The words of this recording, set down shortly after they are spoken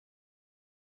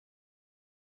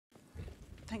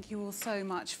Thank you all so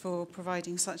much for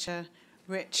providing such a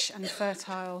rich and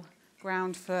fertile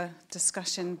ground for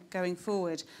discussion going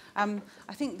forward. I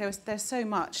think there's so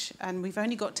much, and we've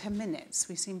only got 10 minutes.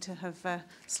 We seem to have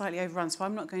slightly overrun, so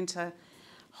I'm not going to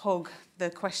hog the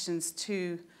questions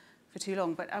for too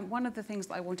long. But one of the things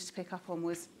that I wanted to pick up on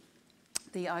was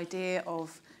the idea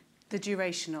of the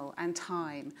durational and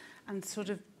time, and sort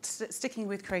of sticking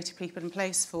with creative people and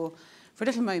place for a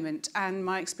little moment, and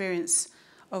my experience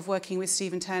of working with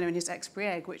Stephen Turner and his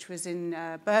ex-Brieg, which was in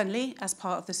Burnley as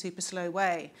part of the Super Slow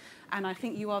Way. And I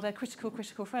think you are their critical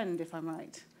friend, if I'm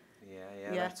right.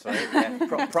 Yeah, that's right.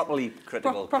 Yeah. Properly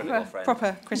critical friend.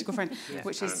 Proper critical friend, Yes,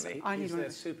 which apparently. is, I need He's one their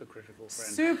of those. super critical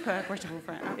friend. Super critical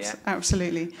friend, Yeah.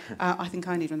 Absolutely. I think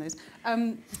I need one of those.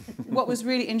 What was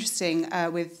really interesting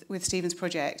with Stephen's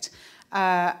project,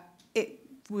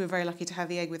 we were very lucky to have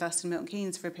the egg with us in Milton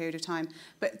Keynes for a period of time,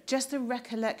 but just the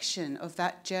recollection of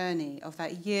that journey, of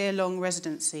that year-long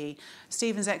residency.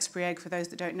 Stephen's ex-Brieg, for those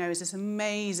that don't know, is this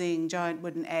amazing giant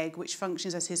wooden egg which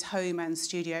functions as his home and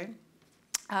studio,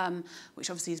 which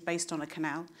obviously is based on a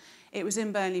canal. It was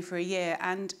in Burnley for a year,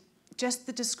 and just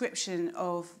the description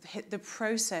of the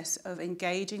process of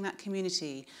engaging that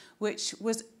community, which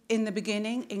was in the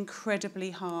beginning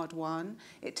incredibly hard won.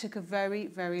 It took a very,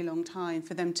 very long time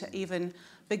for them to even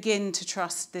begin to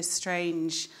trust this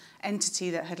strange entity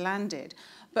that had landed.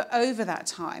 But over that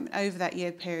time, over that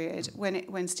year period,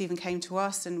 when Stephen came to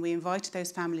us and we invited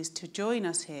those families to join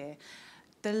us here,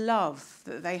 the love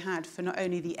that they had for not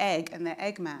only the egg and their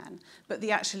eggman, but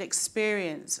the actual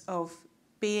experience of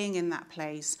being in that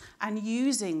place and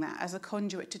using that as a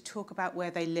conduit to talk about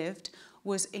where they lived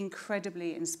was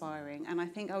incredibly inspiring. And I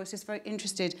think I was just very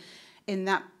interested in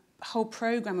that whole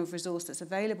programme of resource that's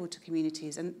available to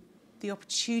communities and the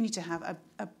opportunity to have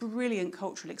a brilliant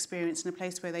cultural experience in a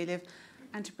place where they live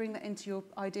and to bring that into your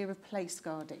idea of place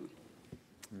guarding.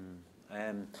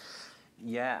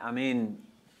 Yeah, I mean,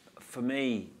 for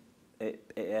me, it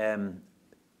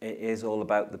is all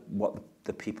about what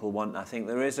the people want. I think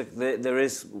there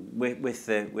is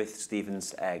with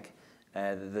Stephen's egg,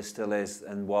 there still is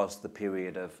and was the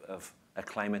period of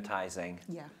acclimatizing,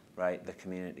 right, the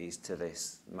communities to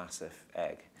this massive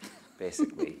egg,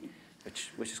 basically,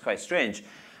 which is quite strange,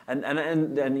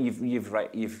 and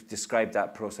you've described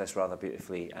that process rather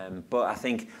beautifully. But I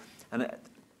think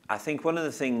one of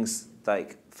the things,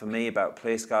 like for me, about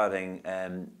place guarding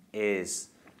is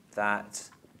that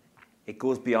it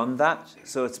goes beyond that.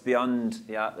 So it's beyond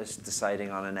the artist deciding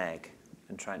on an egg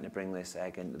and trying to bring this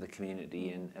egg into the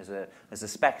community and as a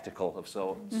spectacle of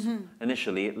sorts,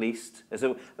 initially at least,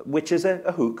 which is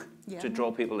a hook to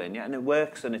draw people in, and it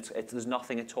works, and there's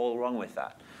nothing at all wrong with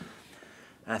that.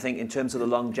 And I think in terms of the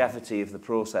longevity of the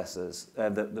processes,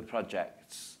 the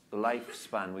projects, the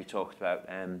lifespan we talked about,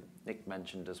 Nick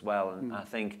mentioned as well, and I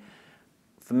think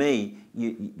for me,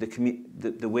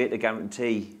 the way to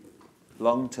guarantee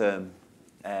long-term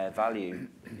value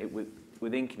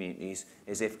within communities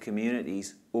is if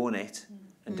communities own it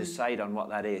and decide on what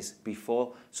that is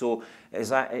before. So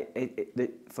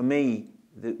for me,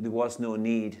 there was no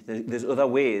need. There's other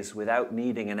ways without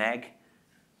needing an egg,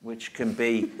 which can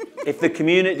be, if the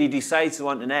community decides to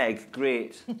want an egg,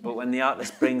 great. But when the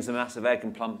artist brings a massive egg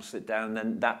and plumps it down,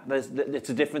 then it's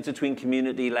a difference between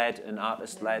community-led and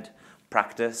artist-led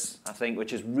practice, I think,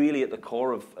 which is really at the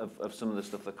core of some of the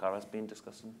stuff that Cara's been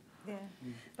discussing. Yeah,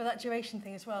 but that duration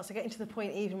thing as well, so getting to the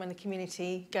point even when the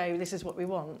community go, this is what we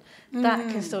want,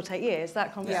 that can still take years.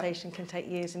 That conversation can take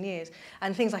years and years.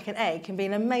 And things like an egg can be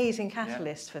an amazing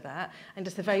catalyst for that, and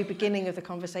just the very beginning of the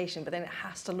conversation, but then it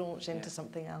has to launch into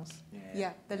something else.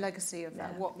 Yeah, the legacy of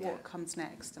that, what comes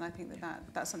next. And I think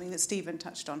that's something that Stephen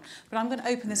touched on. But I'm going to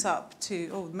open this up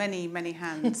to many, many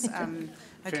hands.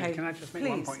 Okay, can I just make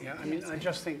one point? Yeah, I mean, I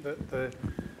just think that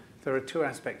there are two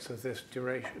aspects of this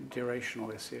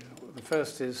durational issue. The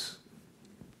first is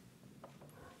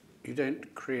you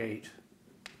don't create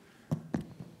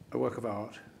a work of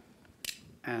art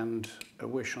and a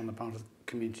wish on the part of the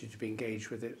community to be engaged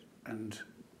with it and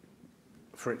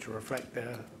for it to reflect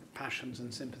their passions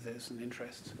and sympathies and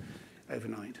interests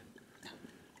overnight.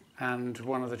 And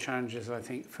one of the challenges, I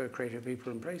think, for creative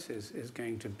people and places is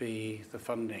going to be the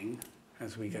funding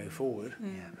as we go forward.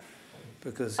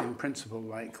 Because in principle,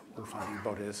 like all funding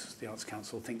bodies, the Arts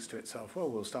Council thinks to itself, well,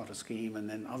 we'll start a scheme and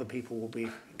then other people will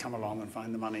come along and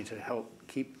find the money to help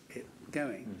keep it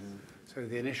going. So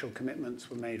the initial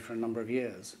commitments were made for a number of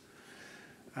years.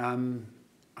 I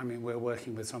mean, we're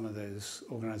working with some of those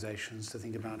organisations to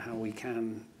think about how we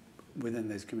can, within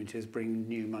those communities, bring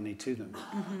new money to them.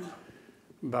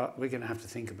 But we're going to have to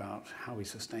think about how we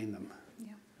sustain them.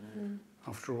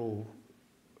 After all,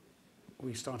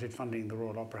 we started funding the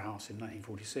Royal Opera House in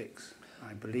 1946.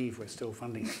 I believe we're still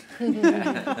funding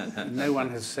it. No one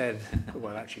has said,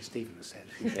 well, actually Stephen has said,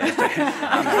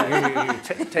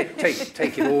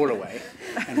 take it all away.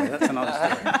 Anyway, that's another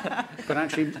story. But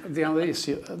actually, the other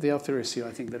issue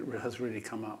I think that has really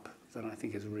come up, that I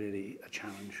think is really a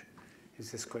challenge,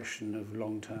 is this question of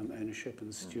long-term ownership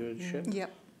and stewardship.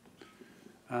 Yep.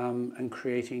 And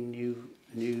creating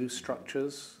new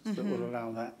structures that will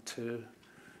allow that to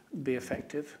be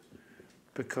effective,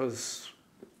 because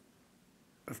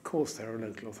of course there are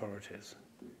local authorities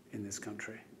in this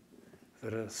country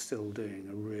that are still doing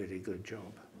a really good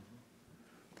job.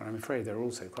 But I'm afraid there are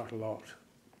also quite a lot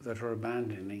that are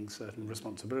abandoning certain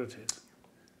responsibilities.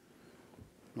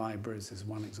 Libraries is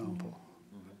one example.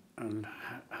 And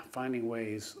finding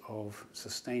ways of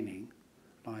sustaining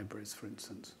libraries, for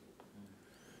instance,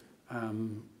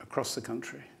 across the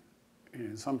country. You know,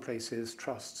 in some places,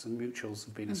 trusts and mutuals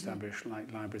have been established,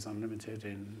 like Libraries Unlimited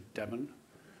in Devon,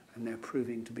 and they're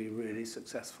proving to be really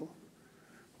successful.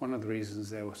 One of the reasons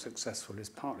they were successful is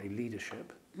partly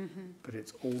leadership, but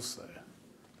it's also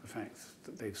the fact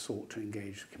that they've sought to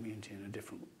engage the community in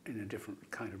a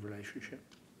different kind of relationship.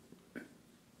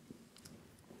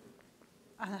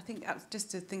 And I think just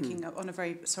to thinking on a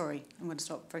very, sorry, I'm going to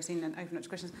stop very soon and open up to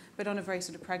questions, but on a very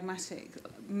sort of pragmatic,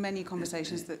 many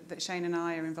conversations that Shane and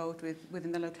I are involved with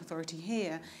within the local authority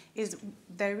here, is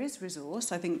there is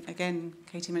resource. I think, again,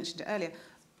 Katie mentioned it earlier,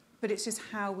 but it's just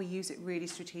how we use it really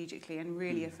strategically and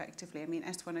really effectively. I mean,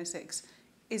 S106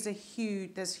 is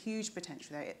there's huge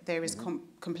potential there. There is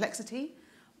complexity,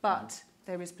 but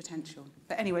there is potential.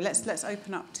 But anyway, let's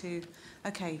open up to,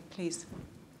 okay, please.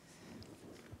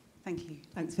 Thank you.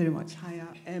 Thanks very much. Hiya.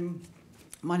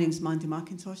 My name's Mandy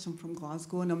McIntosh. I'm from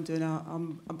Glasgow, and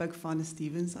I'm a big fan of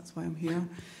Stephen's. That's why I'm here.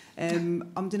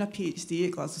 I'm doing a PhD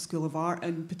at Glasgow School of Art,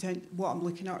 and what I'm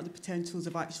looking at are the potentials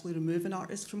of actually removing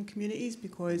artists from communities,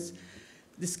 because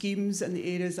the schemes and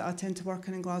the areas that I tend to work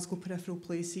in Glasgow, peripheral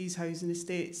places, housing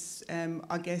estates,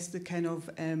 I guess the kind of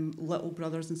little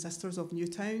brothers and sisters of new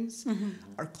towns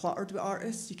are cluttered with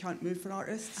artists. You can't move for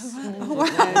artists.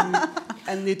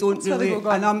 And they don't really,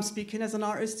 and I'm speaking as an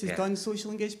artist who's done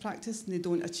social engaged practice, and they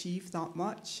don't achieve that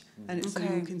much. And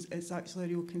it's actually a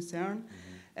real concern.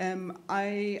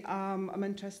 I'm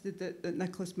interested that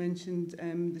Nicholas mentioned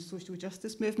the social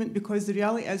justice movement, because the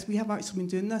reality is we have actually been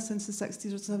doing this since the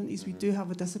 60s or 70s. We do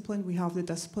have a discipline. We have the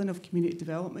discipline of community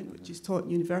development, which is taught in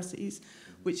universities,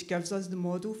 which gives us the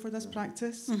model for this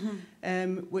practice,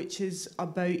 which is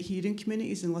about hearing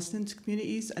communities and listening to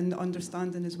communities, and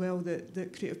understanding as well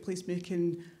that creative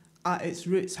placemaking at its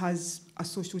roots has a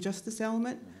social justice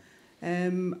element.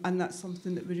 And that's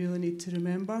something that we really need to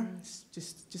remember. It's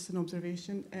just an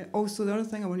observation. Also, the other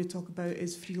thing I want to talk about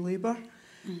is free labour.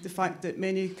 The fact that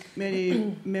many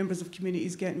members of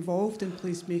communities get involved in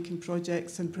placemaking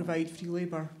projects and provide free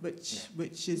labour,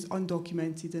 which is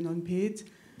undocumented and unpaid,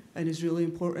 and is really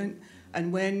important.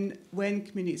 And when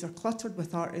communities are cluttered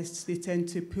with artists, they tend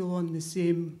to pull on the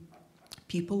same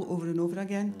people over and over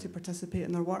again to participate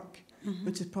in their work,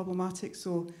 which is problematic.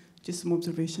 So, just some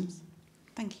observations.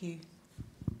 Thank you.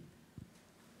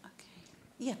 Okay.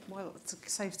 Yeah, well, to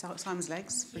save Simon's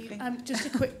legs. Just a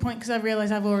quick point, because I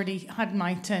realise I've already had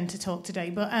my turn to talk today,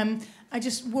 but I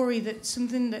just worry that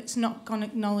something that's not gone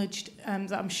acknowledged,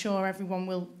 that I'm sure everyone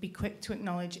will be quick to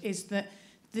acknowledge, is that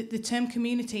the term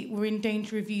community, we're in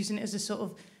danger of using it as a sort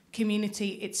of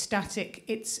community. It's static.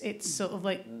 It's sort of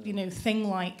like,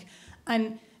 thing-like.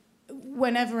 And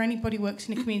whenever anybody works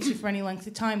in a community for any length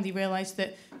of time, they realise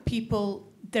that people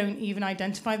don't even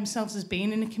identify themselves as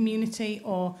being in a community,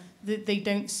 or that they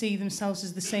don't see themselves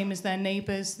as the same as their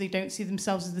neighbours. They don't see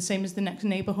themselves as the same as the next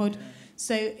neighbourhood.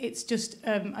 So it's just,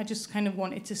 I just kind of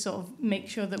wanted to sort of make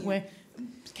sure that we're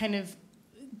kind of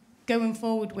going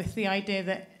forward with the idea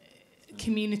that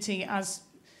community, as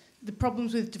the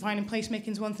problems with defining placemaking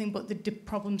is one thing, but the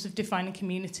problems of defining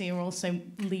community are also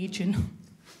legion.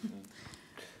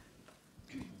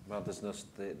 Well,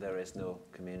 there is no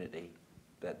community,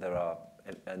 but there are,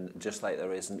 and just like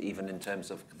there isn't even in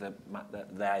terms of the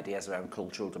ideas around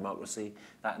cultural democracy,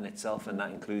 that in itself, and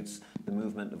that includes the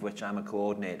movement of which I'm a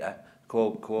co-organiser,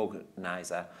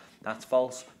 that's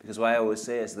false, because what I always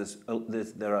say is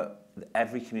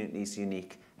every community is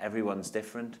unique, everyone's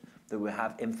different, that we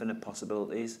have infinite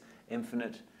possibilities,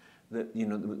 that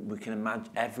we can imagine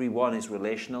everyone is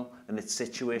relational, and it's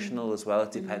situational as well.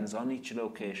 It depends on each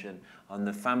location, on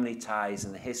the family ties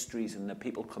and the histories and the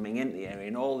people coming into the area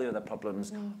and all the other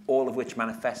problems, all of which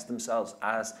manifest themselves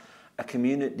as a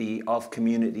community of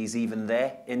communities even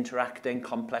there interacting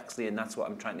complexly, and that's what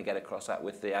I'm trying to get across at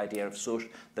with the idea of social,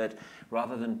 that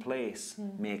rather than place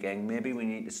making, maybe we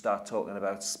need to start talking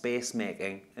about space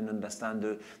making and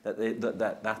understand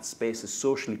that space is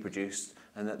socially produced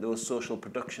and that those social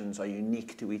productions are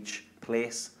unique to each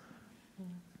place.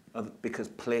 Because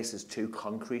place is too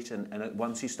concrete, and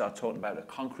once you start talking about a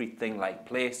concrete thing like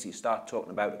place, you start talking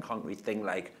about a concrete thing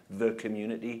like the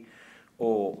community,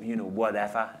 or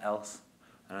whatever else.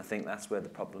 And I think that's where the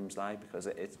problems lie, because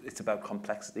it's about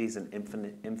complexities and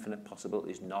infinite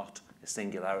possibilities, not a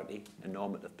singularity, a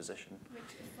normative position. Which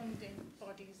funding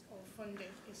bodies or funding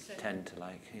is tend to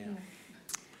like, yeah.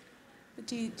 But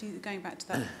do you going back to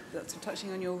that, sort of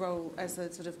touching on your role as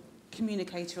a sort of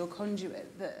communicator or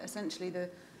conduit, that essentially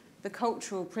the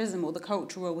cultural prism or the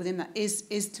cultural role within that is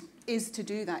to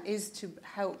do that, is to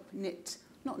help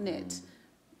not knit,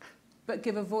 but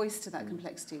give a voice to that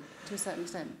complexity to a certain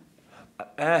extent?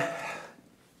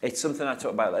 It's something I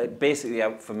talk about. Basically,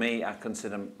 for me, I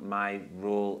consider my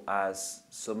role as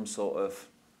some sort of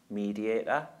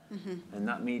mediator. And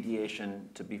that mediation,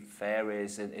 to be fair,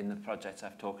 is in the projects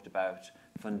I've talked about,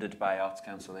 funded by Arts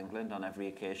Council England on every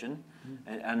occasion,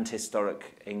 and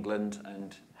Historic England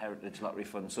and Heritage Lottery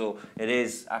Fund. So it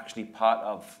is actually part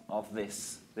of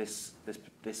this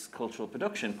cultural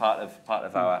production, part of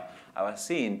our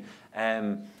scene.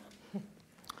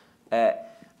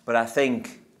 But I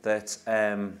think that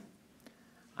the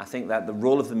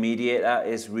role of the mediator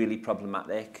is really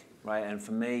problematic. Right, and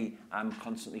for me, I'm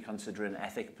constantly considering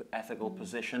ethical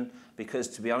position, because,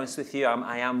 to be honest with you,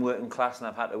 I am working class, and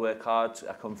I've had to work hard.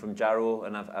 I come from Jarrow,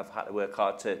 and I've had to work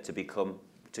hard to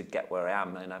get where I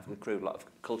am, and I've accrued a lot of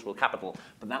cultural capital.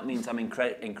 But that means I'm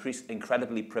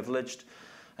incredibly privileged,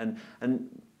 and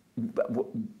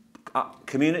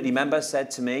community members said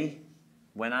to me,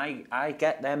 when I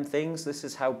get them things, this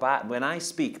is how bad. When I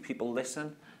speak, people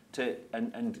listen to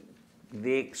and.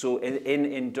 So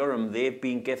in Durham, they've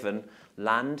been given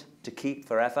land to keep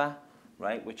forever,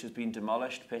 right, which has been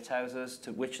demolished, pit houses,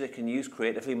 to which they can use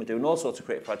creatively. We're doing all sorts of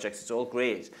creative projects. It's all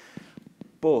great.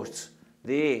 But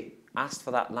they asked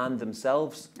for that land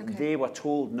themselves, and they were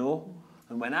told no.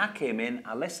 And when I came in,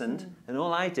 I listened, and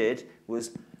all I did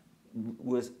was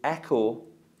echo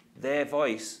their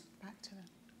voice. Back to them.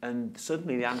 And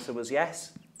suddenly the answer was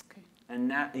yes. And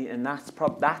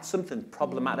that's something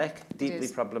problematic, deeply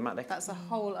problematic. That's a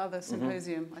whole other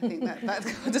symposium, I think, that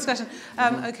discussion.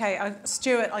 Okay,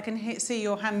 Stuart, I can see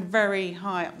your hand very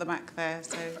high up the back there,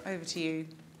 so over to you.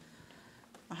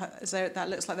 So that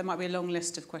looks like there might be a long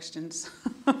list of questions.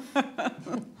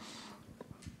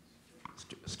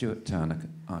 Stuart Turner,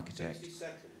 architect. 60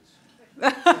 seconds.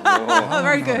 Oh,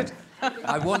 very good.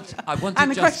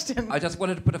 I just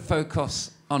wanted to put a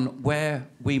focus on where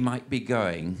we might be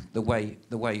going, the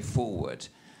way forward.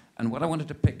 And what I wanted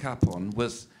to pick up on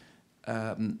was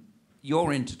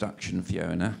your introduction,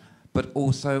 Fiona, but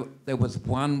also there was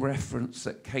one reference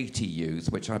that Katie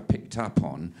used, which I picked up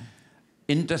on.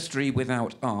 Industry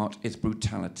without art is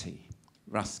brutality,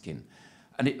 Ruskin.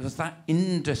 And it was that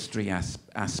industry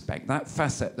aspect, that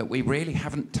facet that we really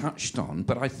haven't touched on,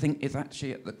 but I think is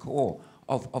actually at the core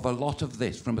of a lot of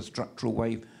this from a structural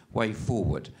way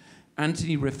forward.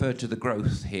 Anthony referred to the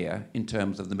growth here in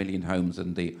terms of the million homes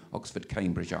and the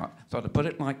Oxford-Cambridge art. So I'd put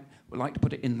it would like to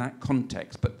put it in that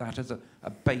context, but that as a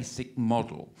basic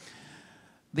model.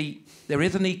 There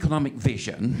is an economic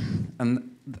vision,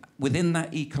 and within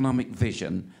that economic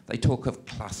vision, they talk of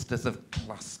clusters of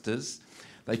clusters.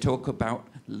 They talk about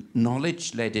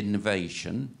knowledge-led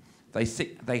innovation.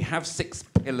 They have 6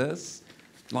 pillars: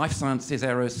 life sciences,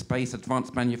 aerospace,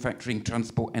 advanced manufacturing,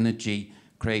 transport, energy,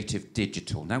 creative,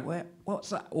 digital. Now, what's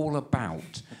that all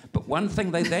about? But one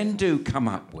thing they then do come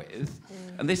up with,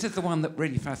 and this is the one that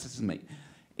really fascinates me,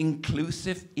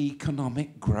 inclusive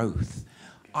economic growth.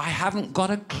 I haven't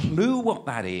got a clue what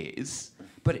that is,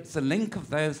 but it's a link of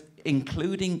those,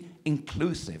 including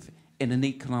inclusive, in an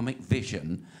economic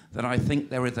vision, that I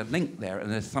think there is a link there,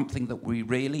 and there's something that we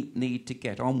really need to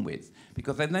get on with,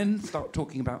 because they then start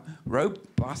talking about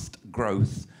robust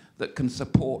growth that can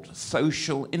support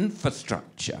social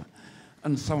infrastructure.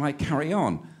 And so I carry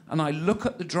on, and I look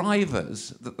at the drivers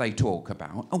that they talk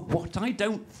about, and what I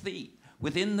don't see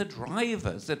within the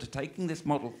drivers that are taking this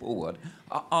model forward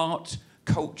are art,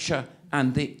 culture,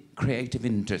 and the creative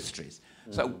industries.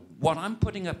 So what I'm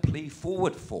putting a plea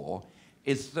forward for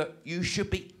is that you should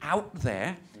be out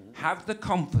there, have the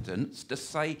confidence to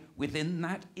say within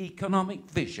that economic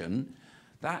vision,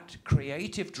 that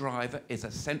creative driver is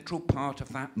a central part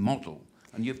of that model.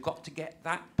 And you've got to get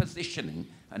that positioning.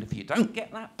 And if you don't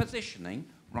get that positioning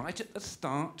right at the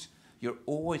start, you're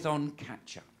always on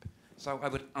catch-up. So I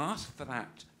would ask for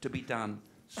that to be done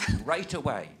straight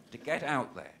away, to get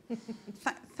out there.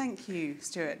 Thank you,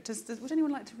 Stuart. Would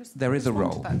anyone like to There is a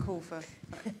respond role. to that call for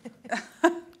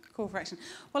call for action?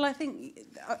 Well, I think,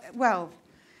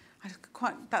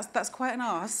 that's quite an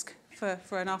ask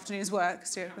for an afternoon's work,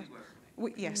 Stuart.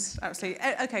 Yes, absolutely.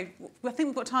 Okay, I think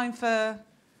we've got time for...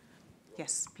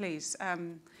 Yes, please.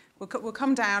 We'll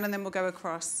come down and then we'll go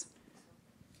across.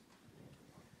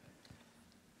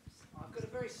 I've got a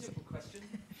very simple question.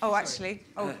 Oh, actually.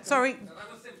 Oh, sorry. No,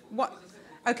 that was simple. What?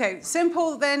 Okay,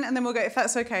 simple then, and then we'll go, if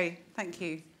that's okay. Thank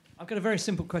you. I've got a very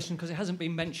simple question because it hasn't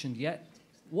been mentioned yet.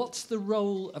 What's the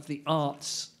role of the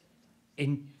arts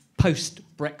in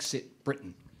post-Brexit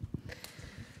Britain?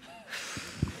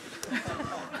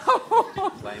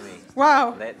 Blimey.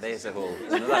 Wow. There's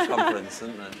another conference,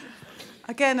 isn't there?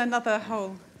 Again, another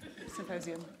whole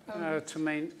symposium.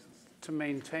 To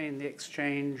maintain the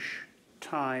exchange,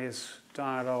 ties,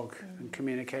 dialogue and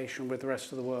communication with the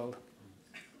rest of the world.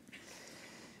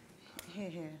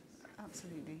 Here.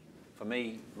 Absolutely. For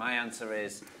me, my answer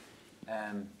is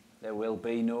there will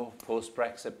be no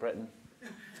post-Brexit Britain.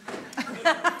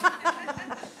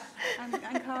 And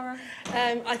Cara?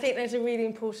 I think there's a really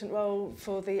important role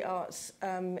for the arts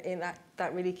in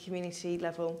that really community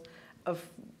level of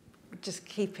just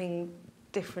keeping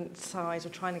different sides or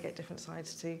trying to get different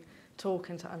sides to talk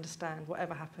and to understand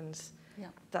whatever happens. Yeah.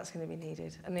 That's going to be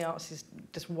needed. And the arts is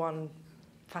just one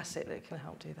facet that can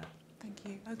help do that. Thank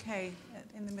you. Okay,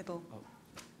 in the middle.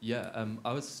 Yeah,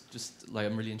 I was just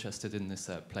I'm really interested in this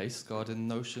place garden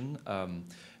notion,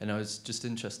 and I was just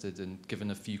interested in,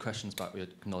 given a few questions back, we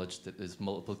acknowledged that there's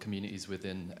multiple communities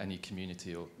within any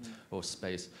community or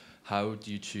space. How do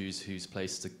you choose whose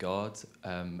place to guard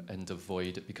and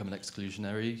avoid it becoming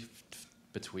exclusionary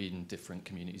between different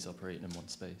communities operating in one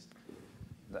space?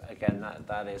 Again,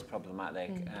 that is problematic.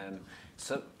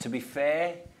 So to be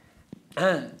fair,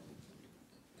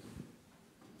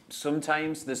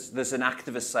 sometimes there's an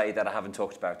activist side that I haven't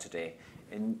talked about today,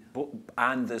 and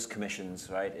there's commissions,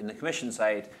 right? In the commission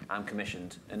side, I'm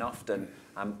commissioned, and often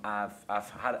I've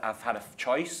had a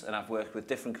choice, and I've worked with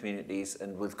different communities,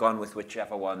 and we've gone with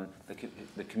whichever one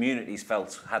the communities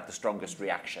felt had the strongest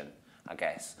reaction, I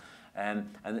guess.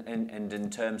 And in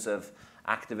terms of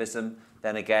activism,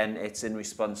 then again, it's in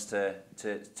response to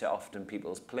often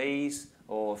people's pleas,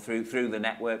 or through the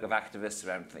network of activists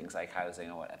around things like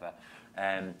housing or whatever.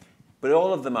 But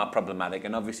all of them are problematic,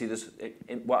 and obviously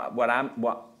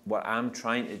what I'm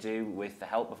trying to do with the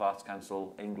help of Arts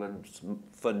Council England's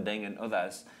funding and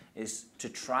others is to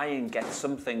try and get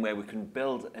something where we can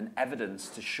build an evidence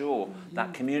to show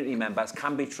that community members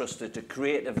can be trusted to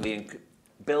creatively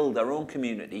build their own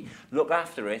community, look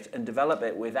after it and develop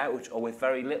it without or with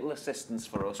very little assistance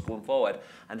for us going forward,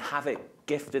 and have it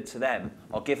gifted to them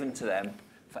or given to them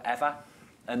forever.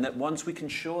 And that once we can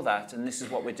show that, and this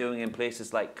is what we're doing in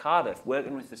places like Cardiff,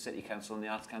 working with the City Council and the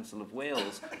Arts Council of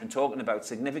Wales, and talking about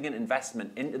significant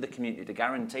investment into the community to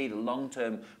guarantee the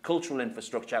long-term cultural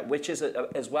infrastructure, which is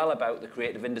as well about the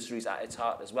creative industries at its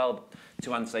heart as well,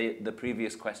 to answer the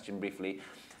previous question briefly.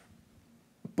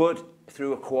 But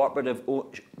through a cooperative,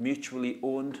 mutually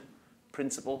owned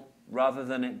principle, rather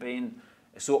than it being...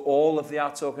 So all of the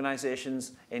arts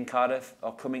organisations in Cardiff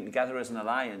are coming together as an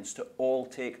alliance to all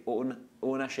take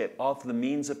ownership of the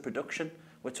means of production.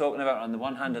 We're talking about, on the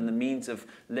one hand, and the means of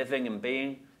living and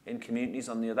being in communities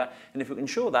on the other. And if we can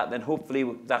show that, then hopefully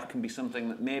that can be something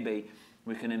that maybe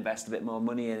we can invest a bit more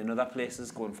money in other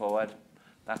places going forward.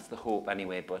 That's the hope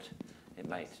anyway, but it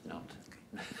might not.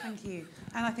 Thank you.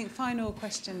 And I think final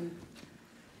question.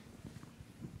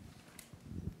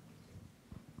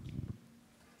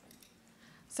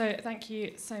 So thank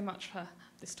you so much for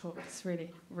this talk. It's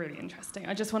really, really interesting.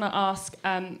 I just want to ask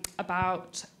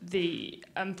about the...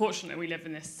 Unfortunately, we live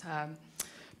in this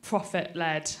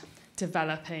profit-led,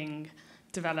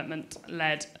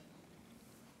 development-led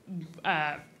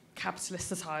capitalist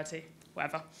society,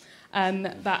 whatever.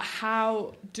 But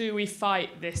how do we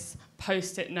fight this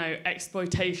post-it note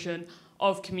exploitation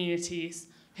of communities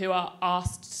who are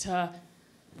asked to,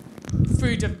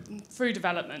 through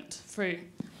development,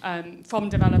 from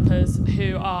developers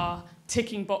who are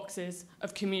ticking boxes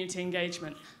of community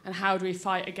engagement, and how do we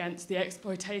fight against the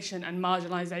exploitation and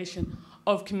marginalisation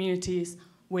of communities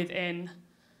within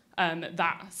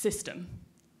that system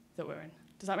that we're in?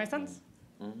 Does that make sense?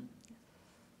 Mm-hmm.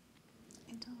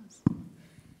 It does.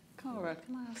 Cara,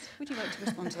 can I ask, would you like to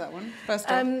respond to that one first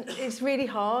off? It's really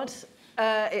hard.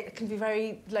 It can be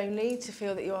very lonely to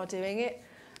feel that you are doing it.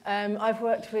 I've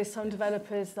worked with some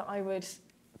developers that I would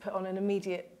put on an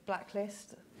immediate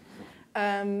blacklist.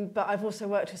 But I've also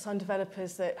worked with some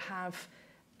developers that have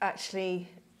actually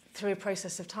through a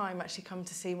process of time, actually come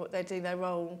to see what they do, their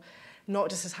role, not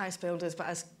just as house builders, but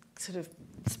as sort of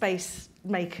space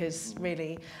makers,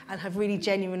 really, and have really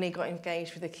genuinely got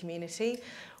engaged with the community.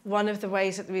 One of the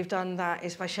ways that we've done that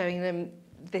is by showing them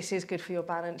this is good for your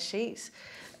balance sheets.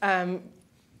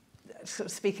 Sort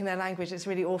of speaking their language, it's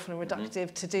really awful and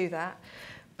reductive to do that.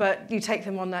 But you take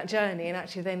them on that journey and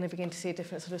actually then they begin to see a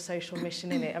different sort of social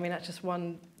mission in it. I mean, that's just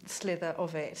one slither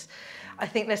of it. I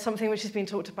think there's something which has been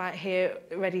talked about here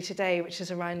already today, which is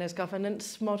around those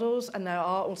governance models, and there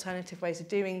are alternative ways of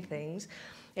doing things.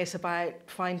 It's about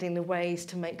finding the ways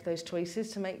to make those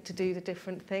choices, to do the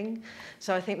different thing.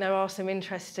 So I think there are some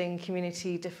interesting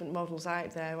community different models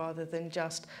out there rather than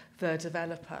just the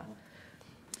developer.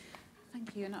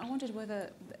 Thank you. And I wondered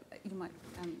whether you might,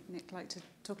 Nick, like to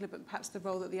talk a little bit perhaps the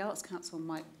role that the Arts Council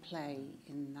might play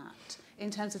in that,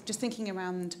 in terms of just thinking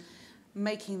around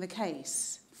making the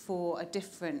case for a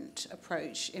different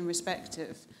approach in respect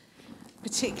of,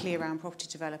 particularly around property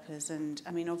developers. And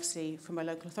I mean, obviously, from a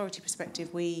local authority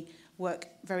perspective, we work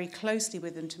very closely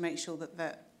with them to make sure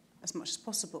that as much as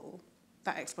possible,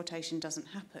 that exploitation doesn't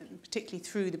happen, particularly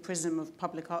through the prism of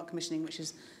public art commissioning, which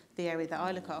is the area that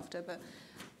I look after. But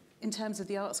in terms of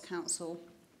the Arts Council?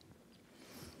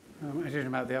 I don't know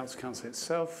about the Arts Council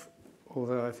itself,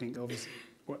 although I think obviously,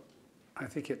 I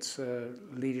think it's a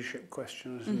leadership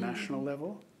question at a national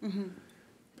level.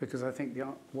 Because I think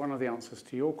one of the answers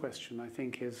to your question, I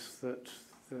think, is that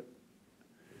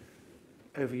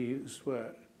overused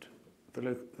word,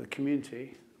 the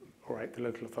community, all right, the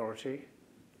local authority,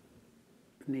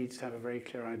 needs to have a very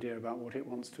clear idea about what it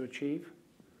wants to achieve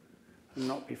and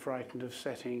not be frightened of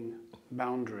setting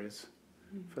boundaries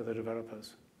for the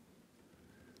developers.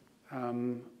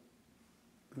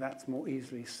 That's more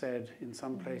easily said in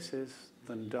some places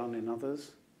than done in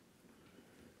others.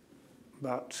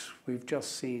 But we've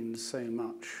just seen so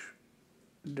much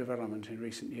development in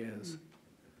recent years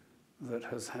that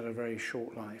has had a very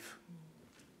short life.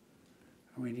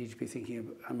 And we need to be thinking of,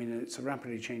 I mean, it's a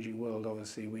rapidly changing world,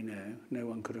 obviously, we know. No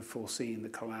one could have foreseen the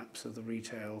collapse of the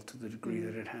retail to the degree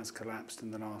that it has collapsed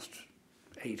in the last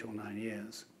 8 or 9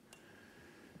 years.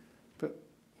 But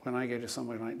when I go to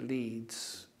somewhere like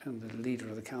Leeds and the leader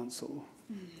of the council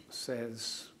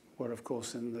says, well, of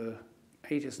course, in the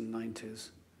 80s and 90s,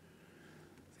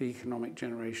 the economic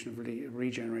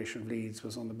regeneration of Leeds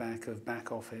was on the back of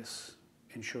back office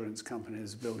insurance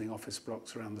companies building office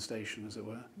blocks around the station, as it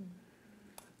were.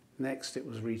 Next, it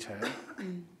was retail,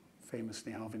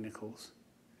 famously Harvey Nichols.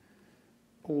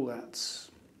 All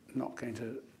that's not going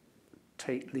to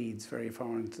take Leeds very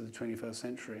far into the 21st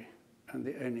century. And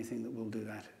the only thing that will do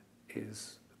that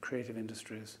is creative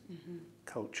industries,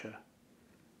 culture,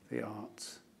 the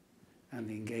arts, and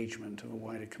the engagement of a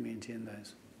wider community in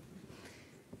those.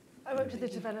 I worked with a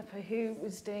developer who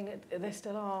was doing, there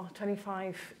still are,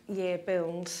 25-year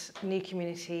build, new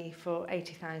community for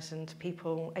 80,000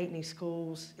 people, 8 new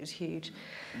schools, it was huge.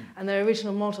 And their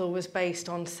original model was based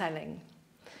on selling.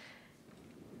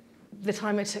 The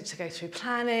time it took to go through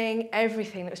planning,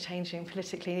 everything that was changing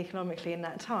politically and economically in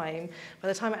that time, by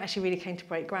the time it actually really came to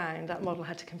break ground, that model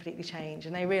had to completely change,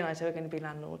 and they realised they were going to be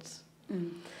landlords.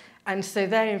 And so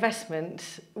their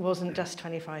investment wasn't just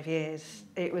 25 years,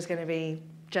 it was going to be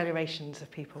generations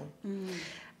of people.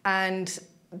 And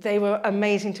they were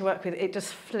amazing to work with. It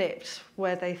just flipped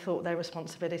where they thought their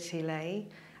responsibility lay,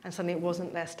 and suddenly it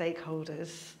wasn't their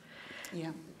stakeholders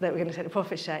that were going to take the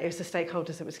profit share, it was the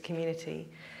stakeholders, it was the community.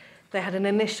 They had an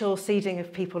initial seeding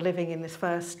of people living in this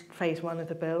first phase 1 of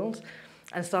the build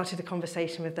and started a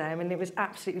conversation with them, and it was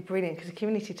absolutely brilliant because the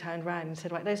community turned around and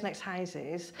said, right, those next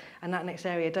houses and that next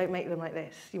area, don't make them like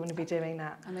this, you want to be doing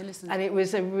that. And they listened. And it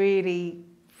was a really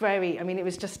very, I mean, it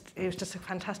was just a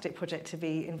fantastic project to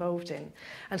be involved in.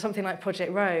 And something like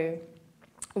Project Row,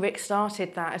 Rick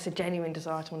started that as a genuine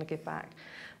desire to want to give back,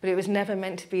 but it was never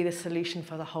meant to be the solution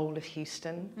for the whole of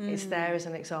Houston. It's there as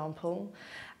an example.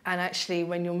 And actually,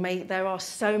 when you're there are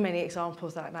so many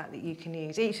examples like that you can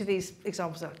use. Each of these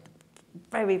examples are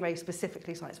very, very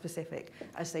specifically site-specific,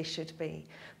 as they should be.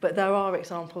 But there are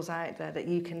examples out there that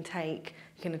you can take,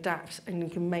 you can adapt, and you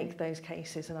can make those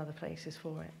cases in other places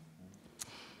for it.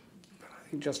 I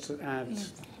think just to add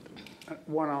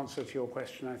one answer to your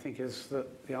question, I think, is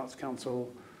that the Arts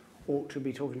Council ought to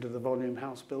be talking to the volume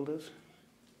house builders,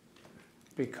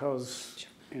 because,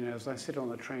 you know, as I sit on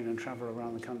the train and travel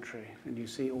around the country and you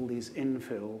see all these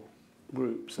infill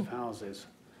groups of houses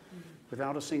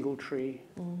without a single tree,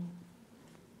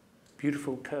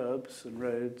 beautiful curbs and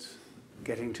roads,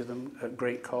 getting to them at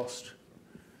great cost.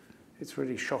 It's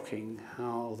really shocking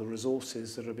how the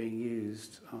resources that are being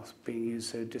used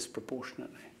so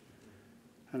disproportionately.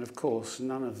 And of course,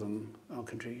 none of them are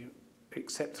contributing,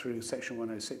 except through Section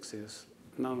 106s,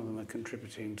 none of them are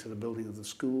contributing to the building of the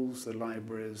schools, the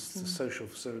libraries, the social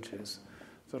facilities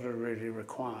that are really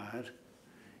required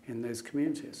in those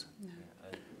communities. No.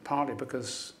 Partly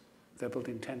because they're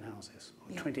building 10 houses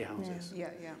or 20 houses. Yeah.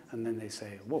 And then they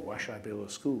say, well, why should I build a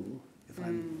school if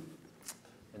I'm...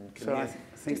 So I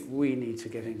think we need to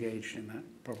get engaged in that,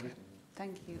 probably.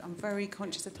 Thank you. I'm very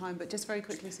conscious of time, but just very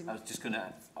quickly, Simon. I was just going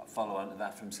to follow on to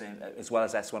that from saying, as well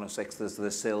as S106, there's the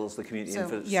SILS, the Community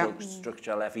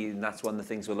Infrastructure Levy, and that's one of the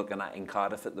things we're looking at in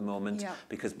Cardiff at the moment,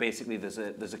 because basically there's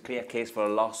a clear case for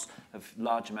a loss of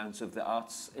large amounts of the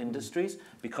arts industries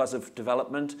because of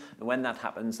development, and when that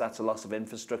happens, that's a loss of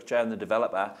infrastructure, and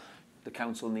the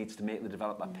council needs to make the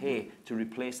developer pay to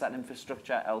replace that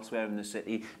infrastructure elsewhere in the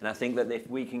city. And I think that if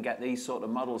we can get these sort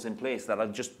of models in place that are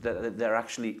just, they're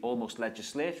actually almost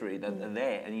legislatory, that are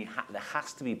there, and there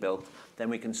has to be built,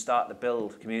 then we can start to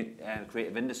build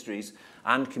creative industries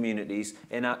and communities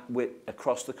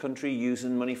across the country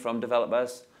using money from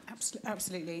developers.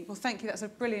 Absolutely. Well, thank you. That's a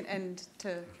brilliant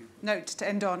note to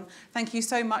end on. Thank you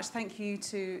so much. Thank you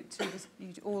to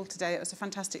you all today. It was a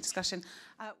fantastic discussion.